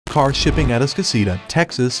Car Shipping Atascocita,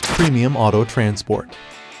 Texas Premium Auto Transport.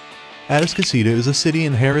 Atascocita is a city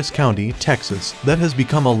in Harris County, Texas, that has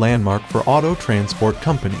become a landmark for auto transport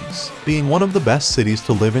companies. Being one of the best cities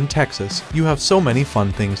to live in Texas, you have so many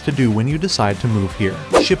fun things to do when you decide to move here.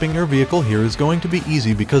 Shipping your vehicle here is going to be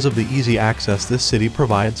easy because of the easy access this city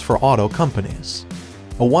provides for auto companies.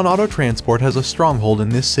 One Auto Transport has a stronghold in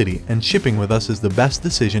this city, and shipping with us is the best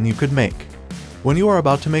decision you could make. When you are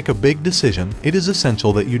about to make a big decision, it is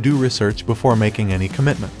essential that you do research before making any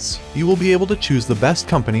commitments. You will be able to choose the best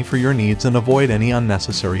company for your needs and avoid any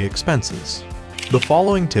unnecessary expenses. The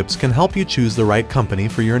following tips can help you choose the right company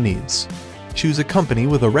for your needs. Choose a company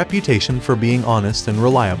with a reputation for being honest and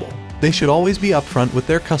reliable. They should always be upfront with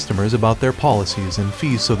their customers about their policies and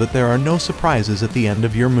fees so that there are no surprises at the end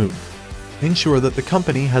of your move. Ensure that the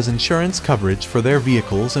company has insurance coverage for their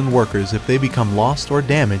vehicles and workers if they become lost or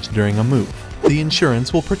damaged during a move. The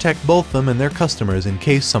insurance will protect both them and their customers in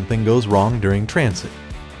case something goes wrong during transit.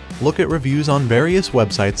 Look at reviews on various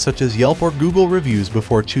websites such as Yelp or Google Reviews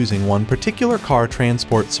before choosing one particular car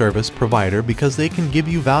transport service provider because they can give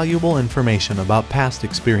you valuable information about past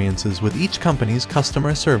experiences with each company's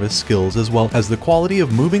customer service skills as well as the quality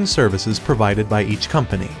of moving services provided by each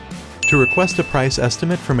company. To request a price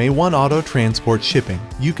estimate from A1 Auto Transport Shipping,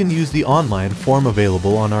 you can use the online form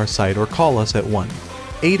available on our site or call us at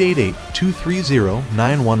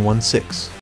 1-888-230-9116.